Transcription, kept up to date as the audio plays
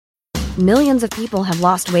Millions of people have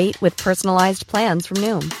lost weight with personalized plans from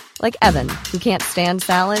Noom. Like Evan, who can't stand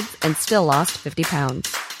salads and still lost 50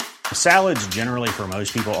 pounds. Salads generally for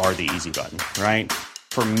most people are the easy button, right?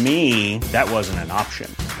 For me, that wasn't an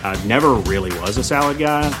option. I never really was a salad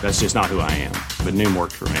guy. That's just not who I am. But Noom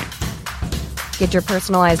worked for me. Get your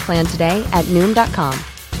personalized plan today at Noom.com.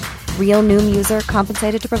 Real Noom user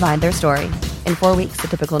compensated to provide their story. In 4 weeks, the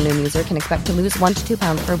typical Noom user can expect to lose 1 to 2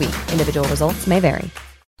 pounds per week. Individual results may vary.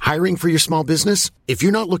 Hiring for your small business? If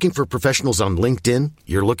you're not looking for professionals on LinkedIn,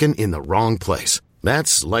 you're looking in the wrong place.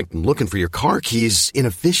 That's like looking for your car keys in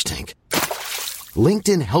a fish tank.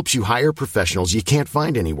 LinkedIn helps you hire professionals you can't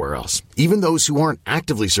find anywhere else, even those who aren't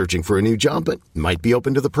actively searching for a new job but might be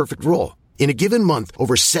open to the perfect role. In a given month,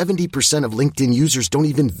 over 70% of LinkedIn users don't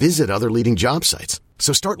even visit other leading job sites.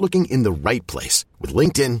 So start looking in the right place. With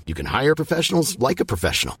LinkedIn, you can hire professionals like a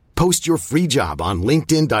professional. Post your free job on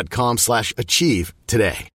linkedin.com/achieve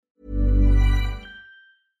today.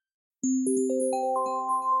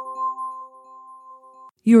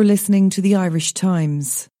 You're listening to the Irish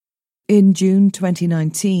Times. In June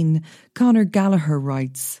 2019, Conor Gallagher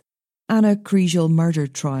writes, Anna Kriégel murder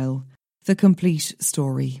trial, the complete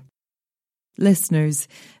story. Listeners,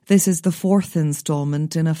 this is the 4th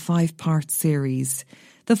instalment in a 5-part series.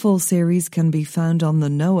 The full series can be found on the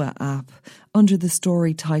Noah app under the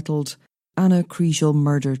story titled Anna Kriégel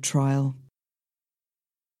Murder Trial.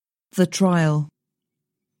 The trial.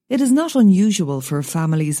 It is not unusual for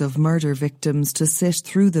families of murder victims to sit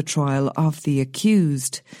through the trial of the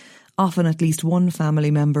accused. Often at least one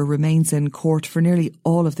family member remains in court for nearly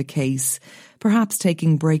all of the case, perhaps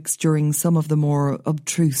taking breaks during some of the more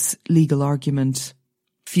obtruse legal argument.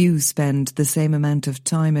 Few spend the same amount of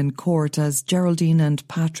time in court as Geraldine and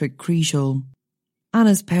Patrick Kriégel.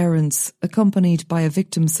 Anna's parents, accompanied by a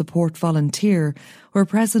victim support volunteer, were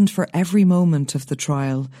present for every moment of the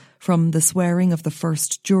trial, from the swearing of the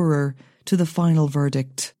first juror to the final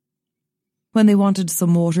verdict. When they wanted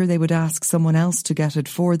some water, they would ask someone else to get it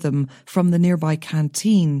for them from the nearby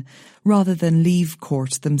canteen, rather than leave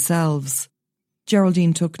court themselves.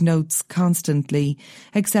 Geraldine took notes constantly,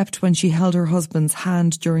 except when she held her husband's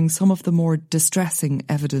hand during some of the more distressing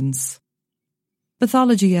evidence.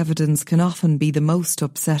 Pathology evidence can often be the most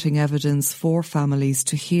upsetting evidence for families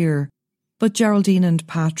to hear, but Geraldine and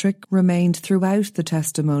Patrick remained throughout the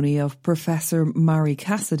testimony of Professor Mary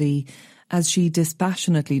Cassidy as she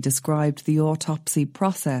dispassionately described the autopsy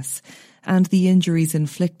process and the injuries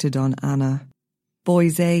inflicted on Anna.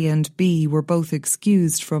 Boys A and B were both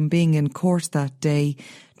excused from being in court that day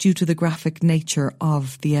due to the graphic nature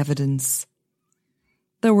of the evidence.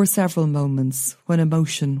 There were several moments when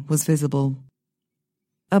emotion was visible.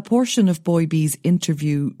 A portion of Boy B's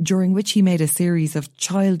interview, during which he made a series of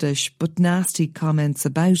childish but nasty comments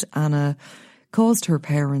about Anna, caused her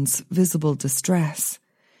parents visible distress.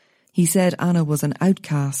 He said Anna was an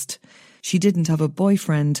outcast. She didn't have a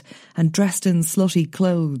boyfriend and dressed in slutty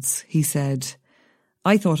clothes, he said.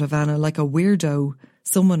 I thought of Anna like a weirdo,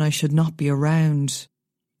 someone I should not be around.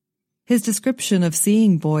 His description of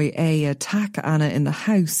seeing Boy A attack Anna in the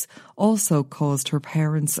house also caused her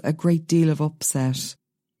parents a great deal of upset.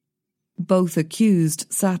 Both accused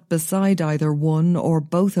sat beside either one or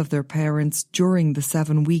both of their parents during the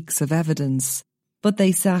 7 weeks of evidence, but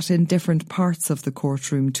they sat in different parts of the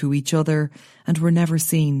courtroom to each other and were never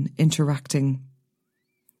seen interacting.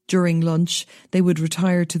 During lunch, they would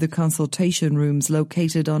retire to the consultation rooms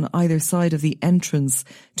located on either side of the entrance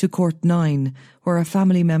to Court 9, where a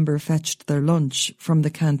family member fetched their lunch from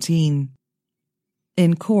the canteen.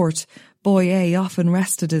 In court, Boy A often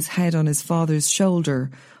rested his head on his father's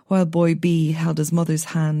shoulder, while Boy B held his mother's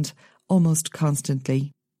hand almost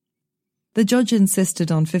constantly. The judge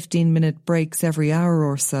insisted on 15-minute breaks every hour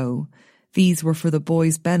or so. These were for the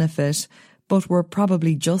boys' benefit, but were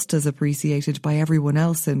probably just as appreciated by everyone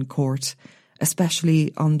else in court,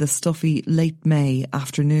 especially on the stuffy late May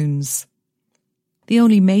afternoons. The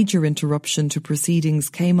only major interruption to proceedings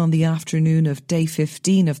came on the afternoon of day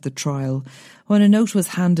 15 of the trial, when a note was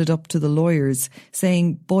handed up to the lawyers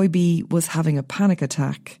saying Boy B was having a panic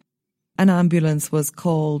attack. An ambulance was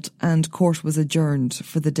called and court was adjourned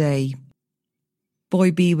for the day.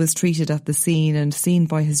 Boy B was treated at the scene and seen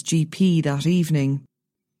by his GP that evening.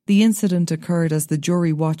 The incident occurred as the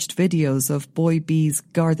jury watched videos of Boy B's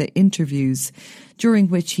Garda interviews, during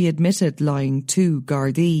which he admitted lying to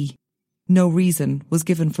Gardaí. No reason was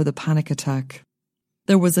given for the panic attack.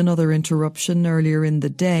 There was another interruption earlier in the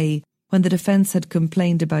day when the defence had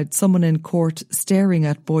complained about someone in court staring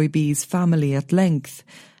at Boy B's family at length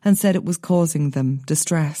and said it was causing them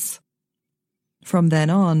distress. From then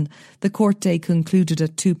on, the court day concluded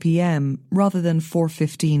at 2 p.m. rather than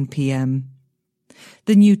 4:15 p.m.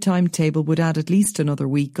 The new timetable would add at least another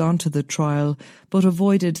week onto the trial, but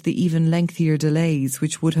avoided the even lengthier delays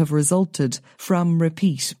which would have resulted from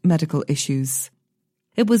repeat medical issues.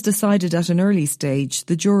 It was decided at an early stage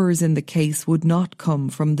the jurors in the case would not come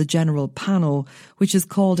from the general panel, which is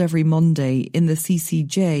called every Monday in the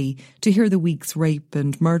CCJ to hear the week's rape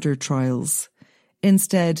and murder trials.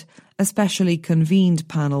 Instead, a specially convened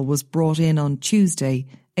panel was brought in on Tuesday,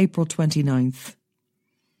 April 29th.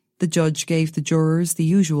 The judge gave the jurors the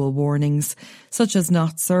usual warnings, such as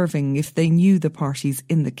not serving if they knew the parties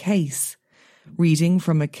in the case. Reading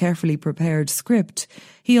from a carefully prepared script,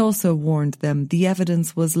 he also warned them the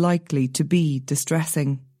evidence was likely to be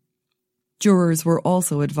distressing. Jurors were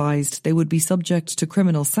also advised they would be subject to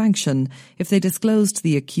criminal sanction if they disclosed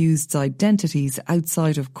the accused's identities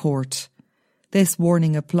outside of court. This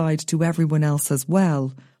warning applied to everyone else as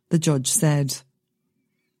well, the judge said.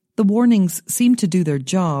 The warnings seem to do their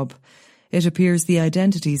job. It appears the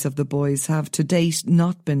identities of the boys have to date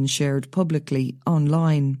not been shared publicly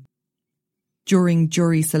online. During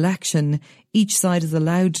jury selection, each side is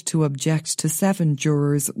allowed to object to 7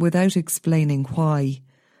 jurors without explaining why.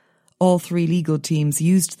 All 3 legal teams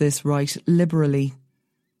used this right liberally.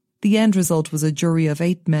 The end result was a jury of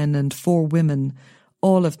 8 men and 4 women,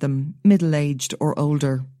 all of them middle-aged or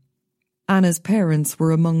older. Anna's parents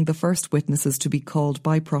were among the first witnesses to be called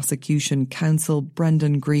by prosecution counsel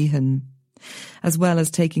Brendan Kriégel. As well as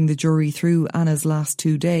taking the jury through Anna's last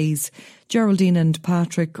 2 days, Geraldine and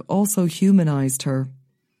Patrick also humanised her.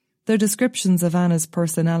 Their descriptions of Anna's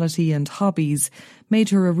personality and hobbies made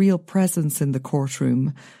her a real presence in the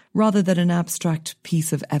courtroom, rather than an abstract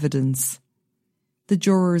piece of evidence. The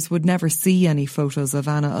jurors would never see any photos of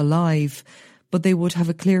Anna alive, but they would have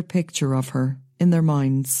a clear picture of her in their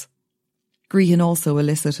minds. Kriégel also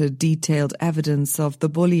elicited detailed evidence of the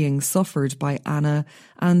bullying suffered by Anna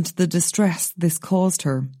and the distress this caused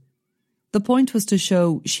her. The point was to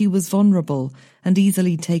show she was vulnerable and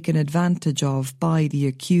easily taken advantage of by the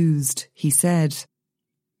accused, he said.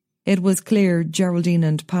 It was clear Geraldine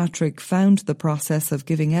and Patrick found the process of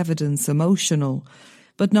giving evidence emotional,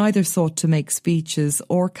 but neither sought to make speeches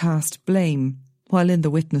or cast blame while in the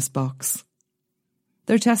witness box.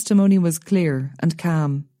 Their testimony was clear and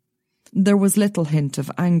calm. There was little hint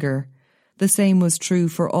of anger. The same was true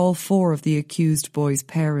for all 4 of the accused boys'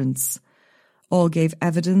 parents. All gave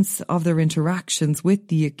evidence of their interactions with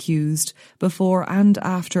the accused before and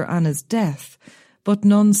after Anna's death, but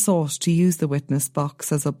none sought to use the witness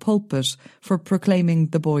box as a pulpit for proclaiming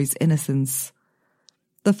the boy's innocence.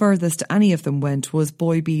 The furthest any of them went was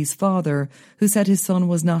Boy B's father, who said his son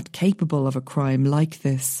was not capable of a crime like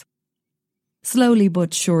this. Slowly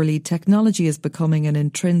but surely, technology is becoming an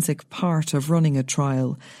intrinsic part of running a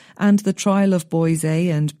trial, and the trial of boys A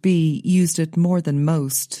and B used it more than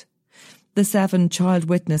most. The 7 child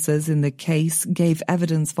witnesses in the case gave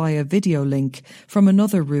evidence via video link from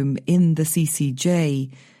another room in the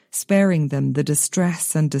CCJ, sparing them the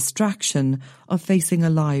distress and distraction of facing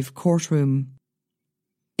a live courtroom.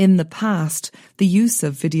 In the past, the use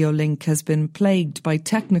of video link has been plagued by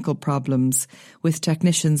technical problems, with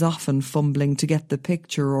technicians often fumbling to get the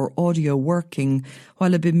picture or audio working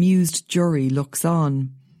while a bemused jury looks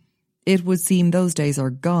on. It would seem those days are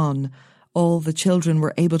gone. All the children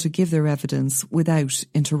were able to give their evidence without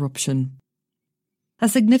interruption. A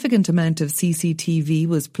significant amount of CCTV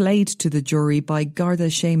was played to the jury by Garda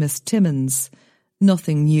Seamus Timmins.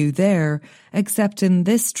 Nothing new there, except in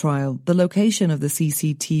this trial the location of the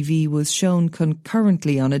CCTV was shown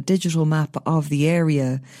concurrently on a digital map of the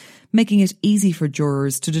area, making it easy for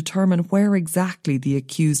jurors to determine where exactly the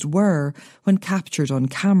accused were when captured on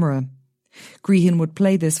camera. Kriégel would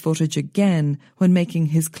play this footage again when making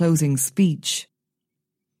his closing speech.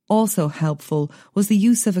 Also helpful was the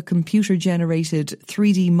use of a computer-generated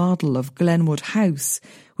 3D model of Glenwood House,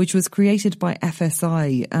 which was created by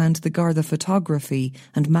FSI and the Garda photography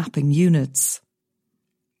and mapping units.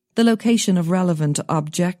 The location of relevant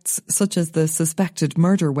objects, such as the suspected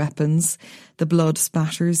murder weapons, the blood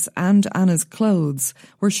spatters and Anna's clothes,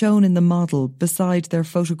 were shown in the model beside their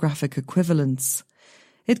photographic equivalents.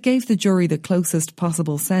 It gave the jury the closest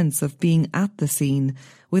possible sense of being at the scene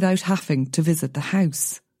without having to visit the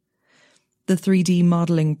house. The 3D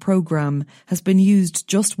modelling programme has been used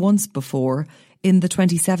just once before in the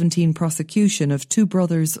 2017 prosecution of 2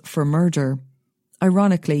 brothers for murder.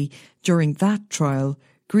 Ironically, during that trial,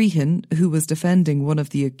 Kriégel, who was defending one of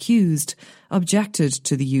the accused, objected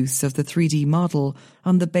to the use of the 3D model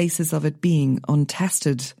on the basis of it being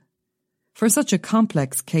untested. For such a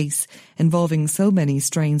complex case involving so many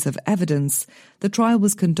strains of evidence, the trial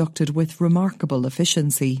was conducted with remarkable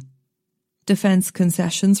efficiency. Defence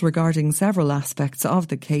concessions regarding several aspects of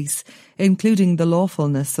the case, including the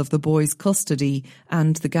lawfulness of the boy's custody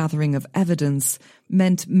and the gathering of evidence,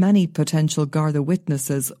 meant many potential Garda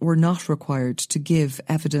witnesses were not required to give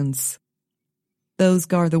evidence. Those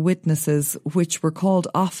Garda witnesses, which were called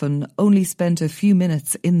often, only spent a few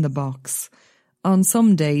minutes in the box. On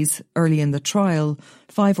some days, early in the trial,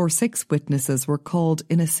 5 or 6 witnesses were called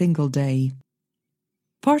in a single day.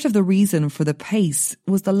 Part of the reason for the pace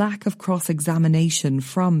was the lack of cross-examination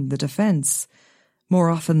from the defence. More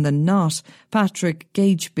often than not, Patrick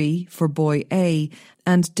Gageby for boy A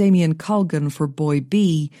and Damien Colgan for boy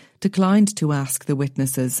B declined to ask the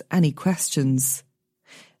witnesses any questions.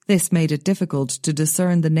 This made it difficult to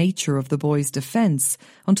discern the nature of the boy's defence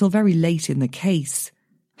until very late in the case.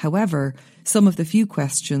 However, some of the few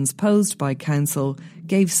questions posed by counsel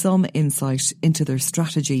gave some insight into their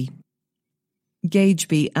strategy.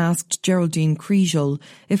 Gageby asked Geraldine Kriégel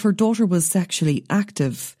if her daughter was sexually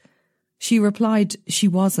active. She replied she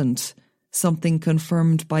wasn't, something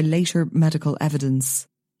confirmed by later medical evidence.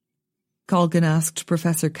 Colgan asked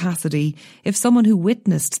Professor Cassidy if someone who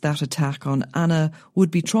witnessed that attack on Anna would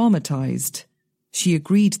be traumatised. She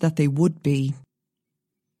agreed that they would be.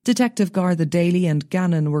 Detective Garda Daly and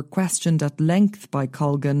Gannon were questioned at length by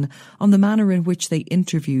Colgan on the manner in which they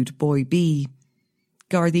interviewed boy B.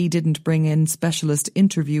 Gardaí didn't bring in specialist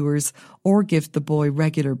interviewers or give the boy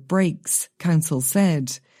regular breaks, counsel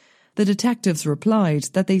said. The detectives replied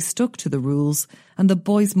that they stuck to the rules and the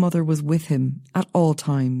boy's mother was with him at all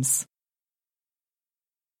times.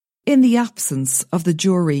 In the absence of the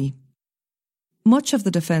jury. Much of the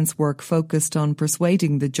defence work focused on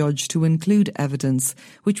persuading the judge to include evidence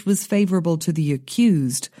which was favourable to the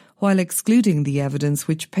accused, while excluding the evidence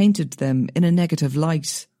which painted them in a negative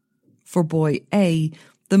light. For boy A,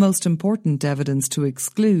 the most important evidence to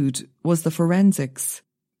exclude was the forensics.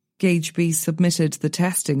 Gageby submitted the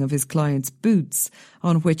testing of his client's boots,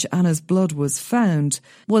 on which Anna's blood was found,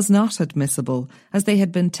 was not admissible as they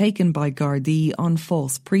had been taken by Gardaí on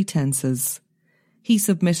false pretences. He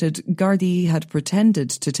submitted Gardaí had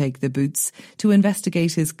pretended to take the boots to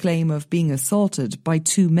investigate his claim of being assaulted by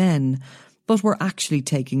 2 men, but were actually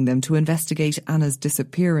taking them to investigate Anna's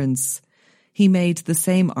disappearance. He made the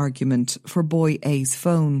same argument for boy A's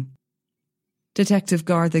phone. Detective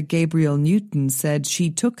Garda Gabrielle Newton said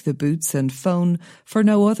she took the boots and phone for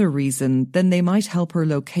no other reason than they might help her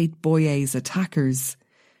locate boy A's attackers.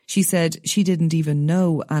 She said she didn't even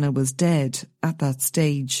know Anna was dead at that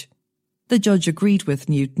stage. The judge agreed with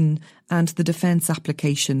Newton and the defence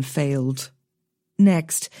application failed.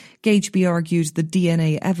 Next, Gageby argued the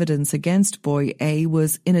DNA evidence against boy A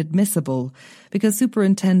was inadmissible because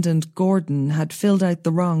Superintendent Gordon had filled out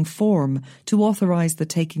the wrong form to authorise the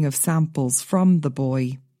taking of samples from the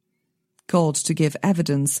boy. Called to give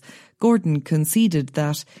evidence, Gordon conceded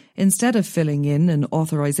that, instead of filling in an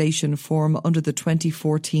authorisation form under the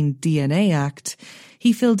 2014 DNA Act,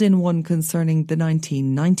 he filled in one concerning the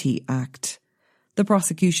 1990 Act. The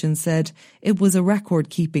prosecution said it was a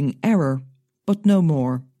record-keeping error, but no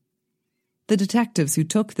more. The detectives who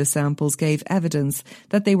took the samples gave evidence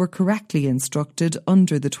that they were correctly instructed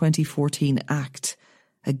under the 2014 Act.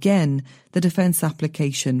 Again, the defence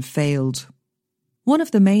application failed. One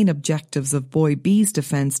of the main objectives of boy B's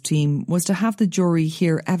defence team was to have the jury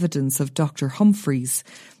hear evidence of Dr. Humphreys,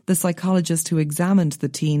 the psychologist who examined the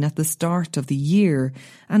teen at the start of the year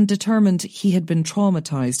and determined he had been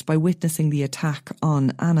traumatised by witnessing the attack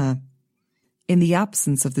on Anna. In the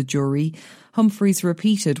absence of the jury, Humphreys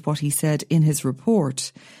repeated what he said in his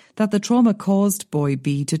report, that the trauma caused boy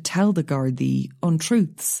B to tell the Gardaí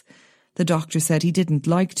untruths. The doctor said he didn't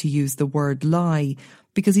like to use the word lie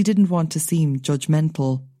because he didn't want to seem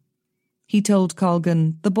judgmental. He told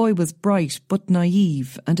Colgan the boy was bright but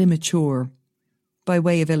naive and immature. By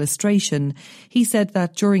way of illustration, he said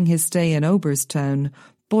that during his stay in Oberstown,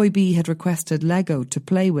 boy B had requested Lego to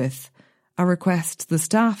play with, a request the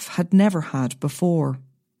staff had never had before.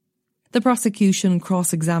 The prosecution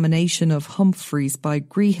cross-examination of Humphreys by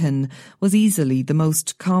Kriégel was easily the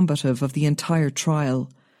most combative of the entire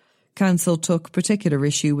trial. Counsel took particular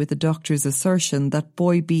issue with the doctor's assertion that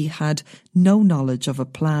boy B had no knowledge of a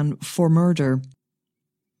plan for murder.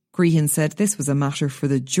 Kriégel said this was a matter for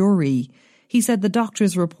the jury. He said the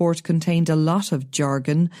doctor's report contained a lot of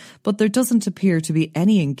jargon, but there doesn't appear to be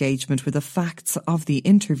any engagement with the facts of the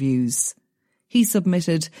interviews. He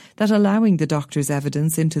submitted that allowing the doctor's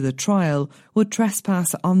evidence into the trial would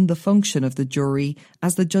trespass on the function of the jury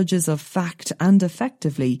as the judges of fact and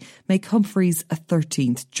effectively make Humphreys a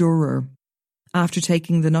 13th juror. After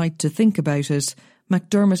taking the night to think about it,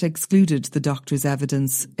 McDermott excluded the doctor's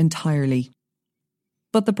evidence entirely.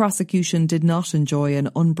 But the prosecution did not enjoy an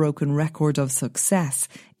unbroken record of success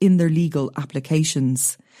in their legal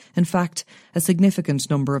applications. In fact, a significant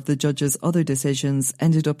number of the judge's other decisions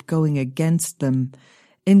ended up going against them,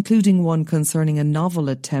 including one concerning a novel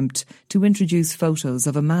attempt to introduce photos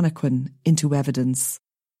of a mannequin into evidence.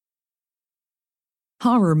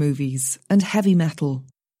 Horror movies and heavy metal.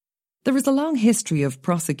 There is a long history of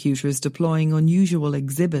prosecutors deploying unusual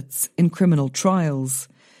exhibits in criminal trials.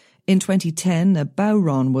 In 2010, a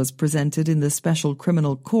Bowron was presented in the Special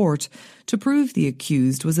Criminal Court to prove the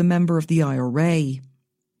accused was a member of the IRA.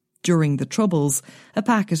 During the Troubles, a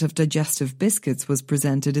packet of digestive biscuits was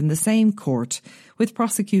presented in the same court, with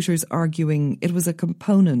prosecutors arguing it was a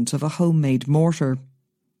component of a homemade mortar.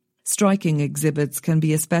 Striking exhibits can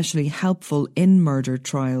be especially helpful in murder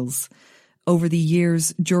trials. Over the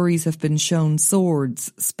years, juries have been shown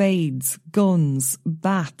swords, spades, guns,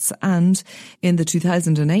 bats and, in the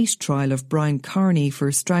 2008 trial of Brian Carney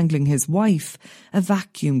for strangling his wife, a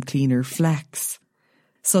vacuum cleaner flex.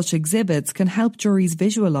 Such exhibits can help juries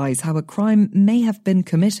visualise how a crime may have been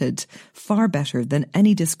committed far better than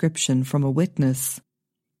any description from a witness.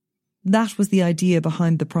 That was the idea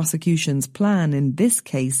behind the prosecution's plan in this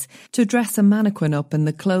case to dress a mannequin up in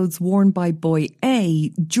the clothes worn by boy A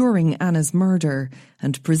during Anna's murder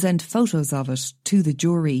and present photos of it to the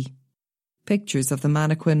jury. Pictures of the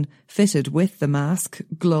mannequin fitted with the mask,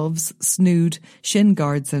 gloves, snood, shin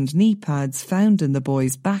guards and knee pads found in the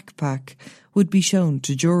boy's backpack would be shown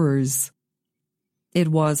to jurors. It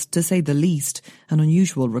was, to say the least, an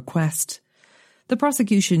unusual request. The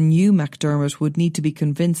prosecution knew McDermott would need to be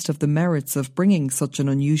convinced of the merits of bringing such an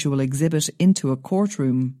unusual exhibit into a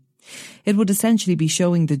courtroom. It would essentially be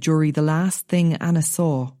showing the jury the last thing Anna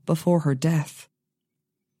saw before her death.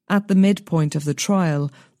 At the midpoint of the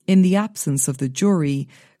trial, in the absence of the jury,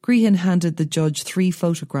 Kriégel handed the judge 3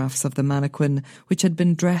 photographs of the mannequin, which had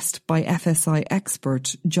been dressed by FSI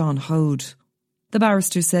expert John Hode. The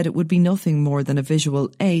barrister said it would be nothing more than a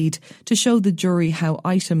visual aid to show the jury how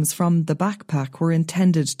items from the backpack were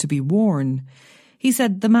intended to be worn. He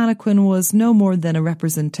said the mannequin was no more than a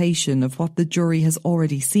representation of what the jury has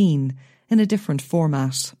already seen, in a different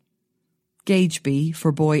format. Gageby,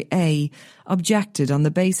 for boy A, objected on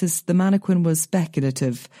the basis the mannequin was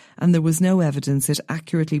speculative and there was no evidence it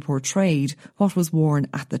accurately portrayed what was worn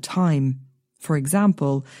at the time. For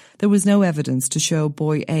example, there was no evidence to show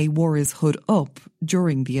boy A wore his hood up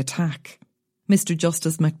during the attack. Mr.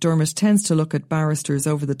 Justice McDermott tends to look at barristers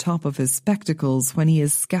over the top of his spectacles when he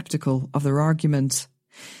is sceptical of their argument.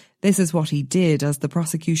 This is what he did as the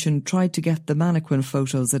prosecution tried to get the mannequin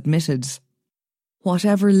photos admitted.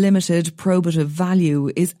 Whatever limited probative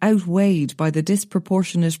value is outweighed by the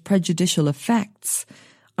disproportionate prejudicial effects.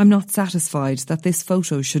 I'm not satisfied that this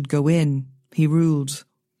photo should go in, he ruled.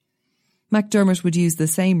 McDermott would use the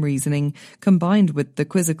same reasoning, combined with the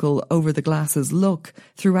quizzical over-the-glasses look,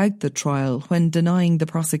 throughout the trial when denying the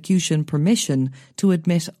prosecution permission to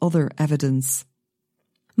admit other evidence.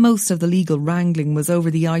 Most of the legal wrangling was over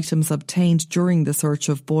the items obtained during the search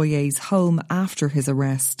of boy A's home after his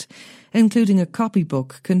arrest, including a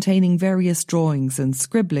copybook containing various drawings and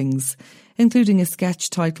scribblings, including a sketch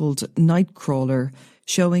titled Nightcrawler,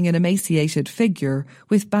 showing an emaciated figure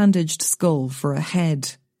with bandaged skull for a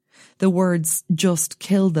head. The words "just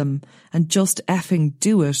kill them" and "just effing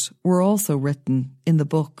do it" were also written in the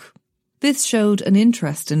book. This showed an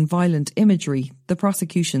interest in violent imagery, the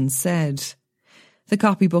prosecution said. The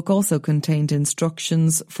copybook also contained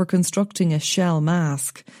instructions for constructing a shell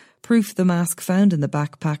mask, proof the mask found in the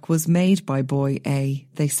backpack was made by boy A,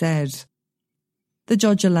 they said. The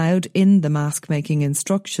judge allowed in the mask-making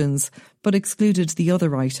instructions, but excluded the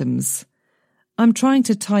other items. "I'm trying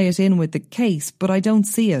to tie it in with the case, but I don't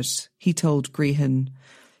see it," he told Kriégel.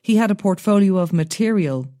 He had a portfolio of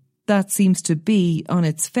material. That seems to be, on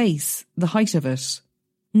its face, the height of it.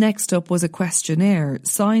 Next up was a questionnaire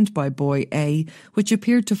signed by boy A, which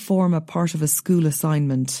appeared to form a part of a school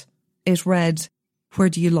assignment. It read, "Where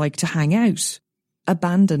do you like to hang out?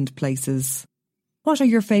 Abandoned places. What are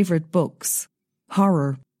your favourite books?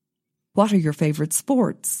 Horror. What are your favourite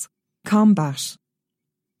sports? Combat.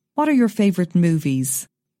 What are your favourite movies?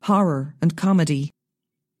 Horror and comedy.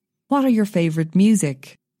 What are your favourite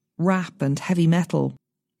music? Rap and heavy metal.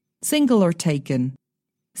 Single or taken?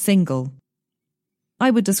 Single.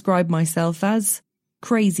 I would describe myself as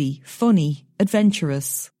crazy, funny,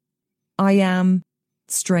 adventurous. I am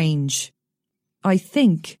strange. I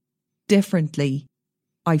think differently.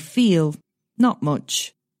 I feel not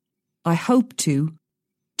much. I hope to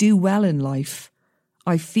do well in life.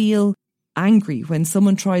 I feel angry when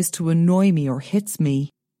someone tries to annoy me or hits me.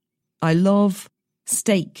 I love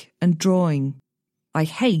steak and drawing. I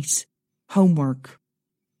hate homework.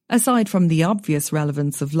 Aside from the obvious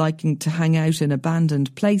relevance of liking to hang out in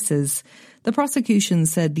abandoned places, the prosecution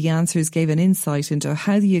said the answers gave an insight into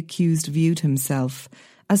how the accused viewed himself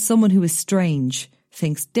as someone who is strange,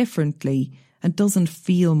 thinks differently, and doesn't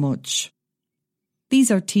feel much. These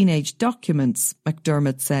are teenage documents,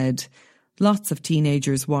 McDermott said. Lots of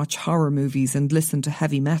teenagers watch horror movies and listen to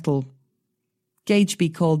heavy metal.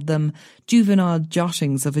 Gageby called them juvenile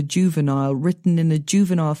jottings of a juvenile written in a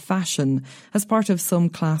juvenile fashion as part of some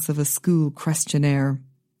class of a school questionnaire.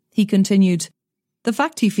 He continued, "The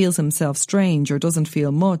fact he feels himself strange or doesn't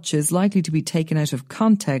feel much is likely to be taken out of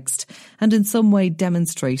context and in some way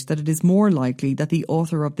demonstrate that it is more likely that the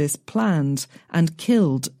author of this planned and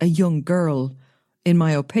killed a young girl. In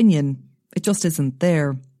my opinion, it just isn't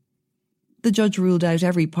there." The judge ruled out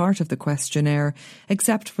every part of the questionnaire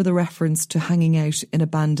except for the reference to hanging out in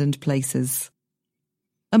abandoned places.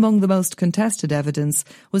 Among the most contested evidence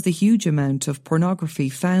was the huge amount of pornography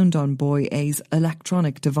found on boy A's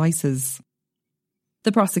electronic devices.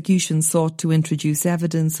 The prosecution sought to introduce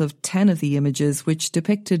evidence of 10 of the images which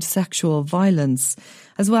depicted sexual violence,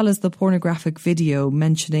 as well as the pornographic video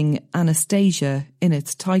mentioning Anastasia in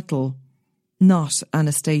its title, not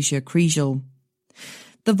Anastasia Kriégel.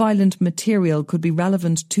 The violent material could be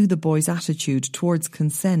relevant to the boy's attitude towards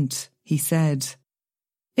consent, he said.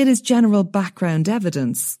 "It is general background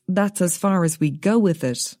evidence. That's as far as we go with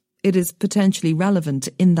it. It is potentially relevant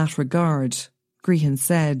in that regard," Kriégel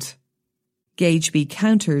said. Gageby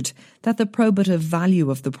countered that the probative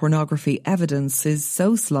value of the pornography evidence is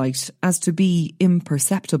so slight as to be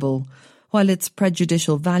imperceptible, while its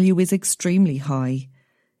prejudicial value is extremely high.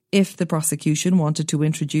 If the prosecution wanted to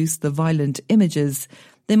introduce the violent images,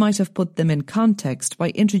 they might have put them in context by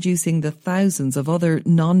introducing the thousands of other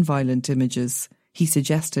non-violent images, he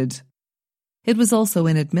suggested. It was also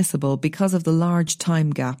inadmissible because of the large time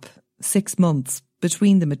gap, 6 months,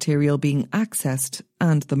 between the material being accessed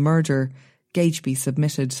and the murder, Gageby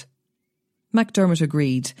submitted. McDermott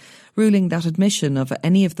agreed, ruling that admission of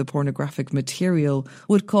any of the pornographic material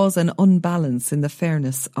would cause an unbalance in the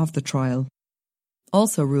fairness of the trial.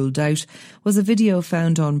 Also ruled out was a video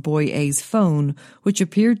found on boy A's phone which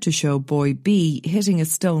appeared to show boy B hitting a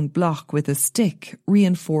stone block with a stick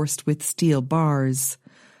reinforced with steel bars.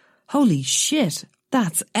 "Holy shit,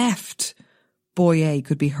 that's effed," boy A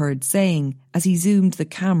could be heard saying as he zoomed the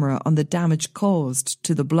camera on the damage caused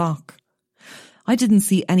to the block. "I didn't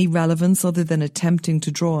see any relevance other than attempting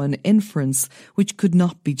to draw an inference which could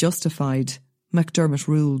not be justified," McDermott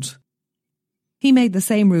ruled. He made the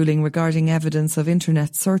same ruling regarding evidence of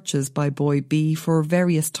internet searches by boy B for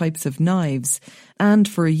various types of knives and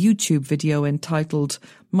for a YouTube video entitled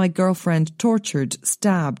 "My Girlfriend Tortured,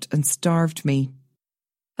 Stabbed and Starved Me."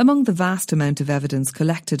 Among the vast amount of evidence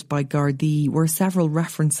collected by Gardaí were several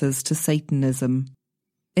references to Satanism.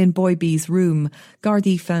 In boy B's room,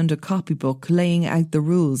 Gardaí found a copybook laying out the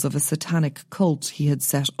rules of a satanic cult he had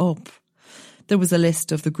set up. There was a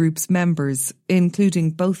list of the group's members,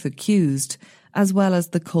 including both accused, as well as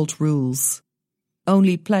the cult rules.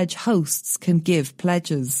 Only pledge hosts can give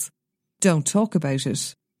pledges. Don't talk about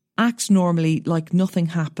it. Act normally like nothing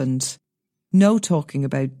happened. No talking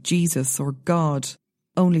about Jesus or God,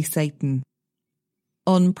 only Satan.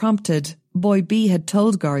 Unprompted, boy B had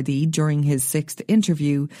told Gardaí during his 6th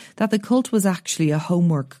interview that the cult was actually a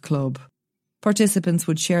homework club. Participants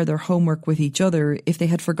would share their homework with each other if they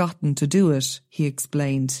had forgotten to do it, he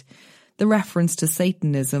explained. The reference to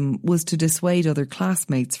Satanism was to dissuade other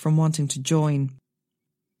classmates from wanting to join.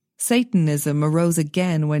 Satanism arose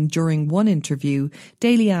again when, during one interview,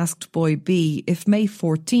 Daly asked boy B if May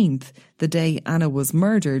 14th, the day Anna was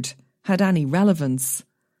murdered, had any relevance.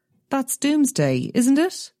 "That's Doomsday, isn't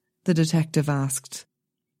it?" the detective asked.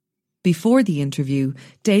 Before the interview,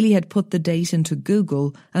 Daly had put the date into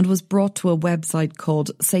Google and was brought to a website called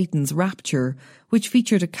Satan's Rapture, which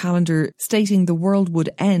featured a calendar stating the world would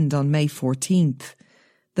end on May 14th.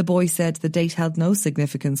 The boy said the date held no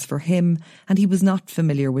significance for him and he was not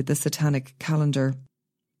familiar with the satanic calendar.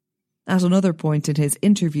 At another point in his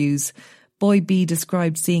interviews, boy B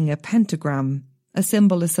described seeing a pentagram, a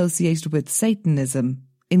symbol associated with Satanism,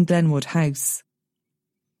 in Glenwood House.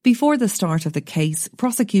 Before the start of the case,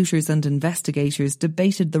 prosecutors and investigators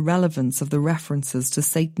debated the relevance of the references to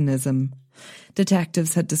Satanism.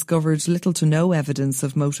 Detectives had discovered little to no evidence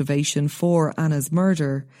of motivation for Anna's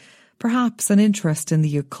murder. Perhaps an interest in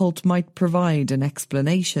the occult might provide an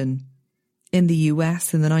explanation. In the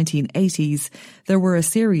US in the 1980s, there were a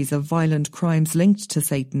series of violent crimes linked to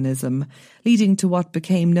Satanism, leading to what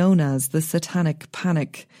became known as the Satanic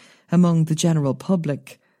Panic among the general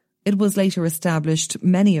public. It was later established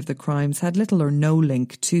many of the crimes had little or no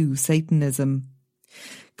link to Satanism.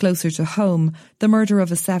 Closer to home, the murder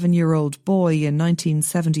of a 7-year-old boy in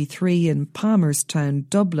 1973 in Palmerstown,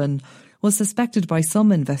 Dublin, was suspected by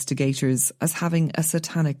some investigators as having a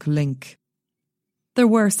satanic link. There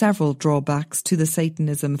were several drawbacks to the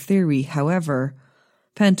Satanism theory, however.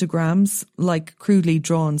 Pentagrams, like crudely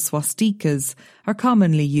drawn swastikas, are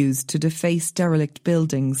commonly used to deface derelict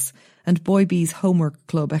buildings, and Boybee's homework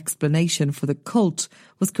club explanation for the cult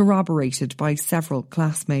was corroborated by several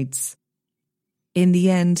classmates. In the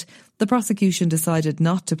end, the prosecution decided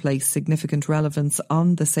not to place significant relevance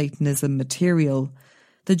on the Satanism material.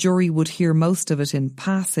 The jury would hear most of it in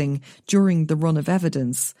passing during the run of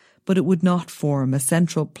evidence, but it would not form a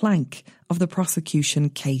central plank of the prosecution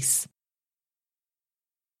case.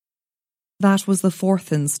 That was the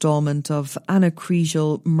fourth instalment of Anna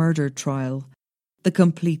Kriégel murder trial, The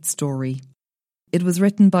Complete Story. It was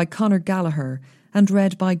written by Conor Gallagher and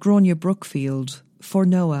read by Gráinne Brookfield for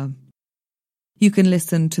Noah. You can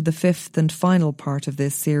listen to the fifth and final part of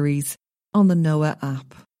this series on the Noah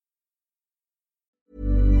app.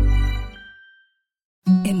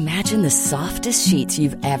 Imagine the softest sheets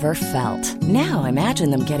you've ever felt. Now imagine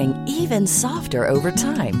them getting even softer over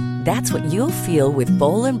time. That's what you'll feel with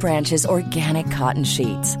Boll & Branch's organic cotton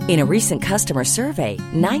sheets. In a recent customer survey,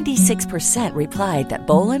 96% replied that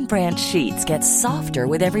Boll & Branch sheets get softer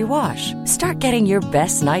with every wash. Start getting your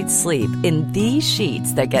best night's sleep in these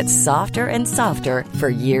sheets that get softer and softer for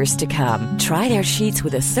years to come. Try their sheets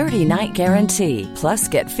with a 30-night guarantee. Plus,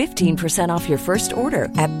 get 15% off your first order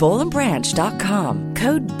at bollandbranch.com.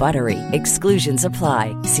 Code BUTTERY. Exclusions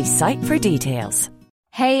apply. See site for details.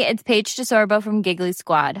 Hey, it's Paige DeSorbo from Giggly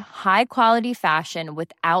Squad. High quality fashion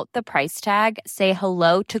without the price tag. Say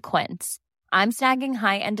hello to Quince. I'm snagging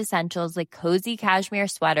high-end essentials like cozy cashmere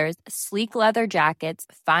sweaters, sleek leather jackets,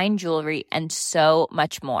 fine jewelry, and so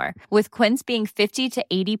much more. With Quince being 50 to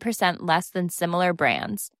 80% less than similar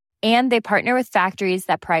brands. And they partner with factories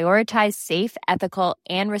that prioritize safe, ethical,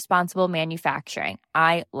 and responsible manufacturing.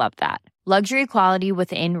 I love that. Luxury quality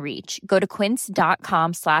within reach. Go to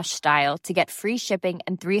quince.com/style to get free shipping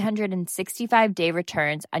and 365-day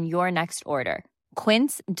returns on your next order.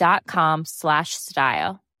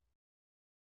 Quince.com/style.